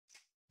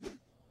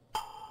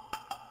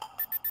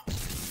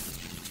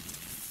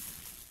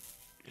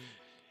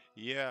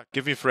Yeah,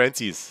 give me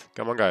Frenzies.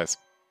 Come on, guys.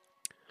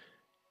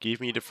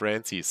 Give me the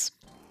Frenzies.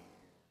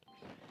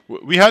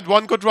 We had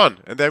one good run,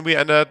 and then we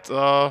ended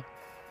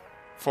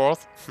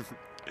fourth.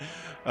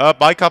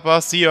 Bye,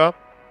 Kappa. See ya.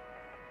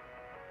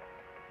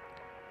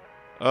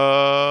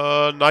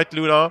 Night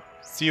Luna.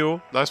 See you.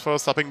 Nice for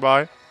stopping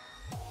by.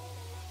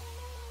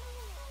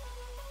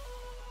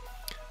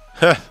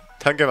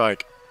 Danke,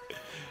 Mike.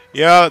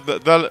 Yeah,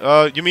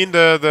 you mean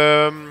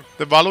the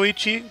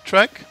Waluigi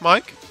track,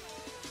 Mike?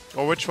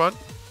 Or which one?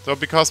 So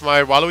because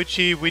my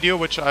Waluigi video,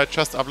 which I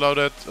just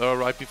uploaded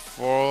right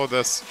before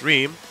the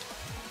stream,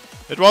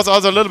 it was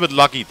also a little bit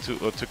lucky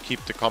to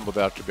keep the combo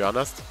there, to be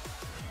honest.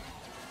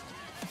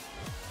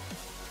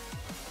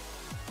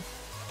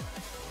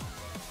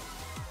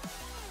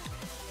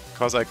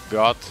 Because I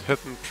got hit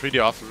pretty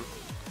often.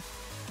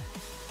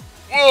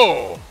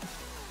 Whoa!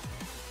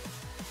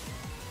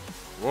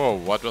 Whoa,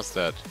 what was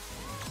that?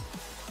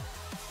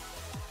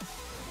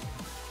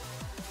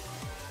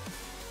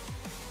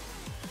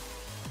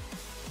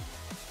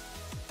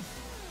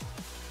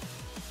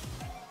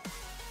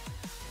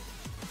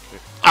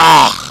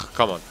 Ah,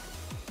 come on.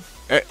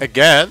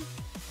 Again?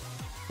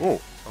 Oh,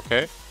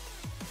 okay.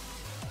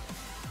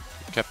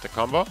 Kept the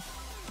combo.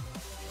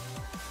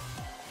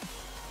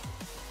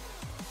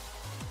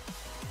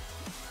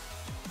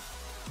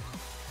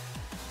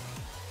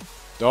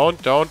 Don't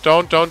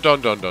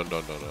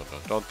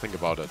think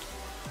about it.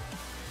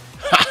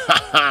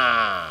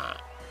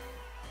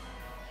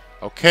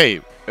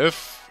 Okay,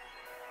 if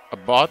a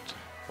bot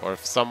or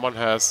if someone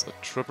has a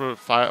triple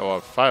fire or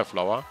fire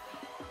flower,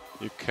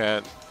 you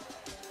can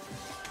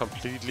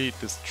completely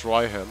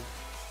destroy him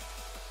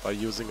by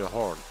using a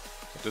horn.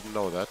 I didn't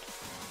know that.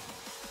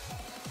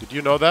 Did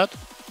you know that?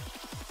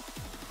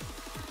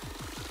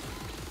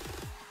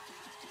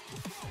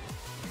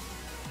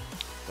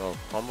 So,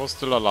 combo's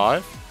still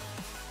alive.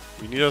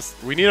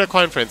 We need a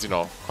coin frenzy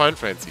now. Coin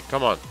frenzy,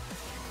 come on.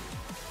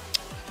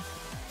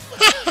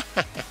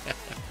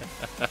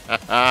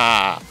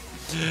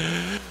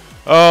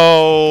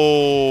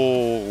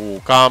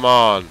 Oh, come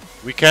on.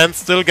 We can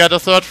still get a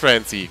third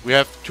frenzy. We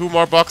have 2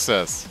 more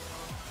boxes.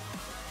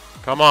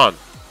 Come on.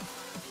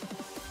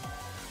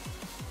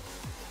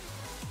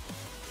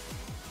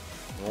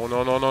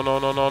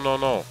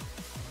 No.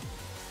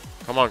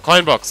 Come on,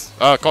 coin box.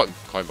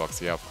 Coin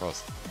box, yeah, of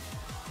course.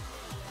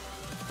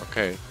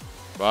 Okay.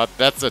 But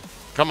that's it.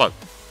 Come on.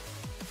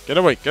 Get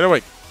away, get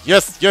away.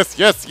 Yes.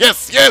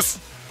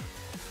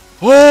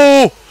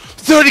 Oh!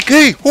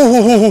 30k!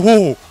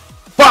 Oh!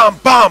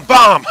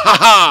 Bam!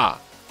 Haha!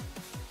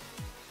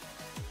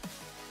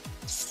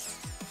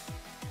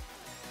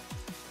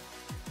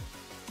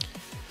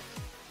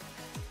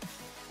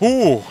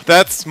 Ooh,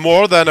 that's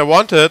more than I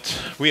wanted.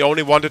 We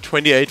only wanted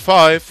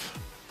 28.5.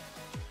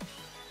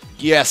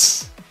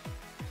 Yes!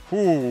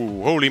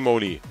 Ooh, holy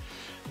moly.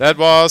 That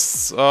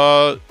was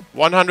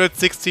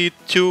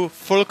 162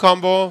 full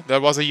combo.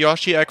 That was a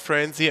Yoshi egg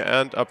frenzy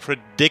and a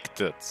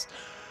predicted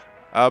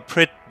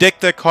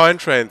coin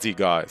frenzy,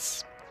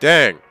 guys.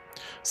 Dang.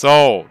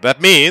 So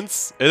that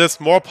means it is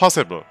more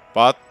possible.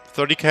 But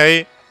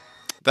 30k,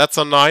 that's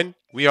on 9.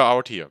 We are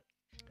out here.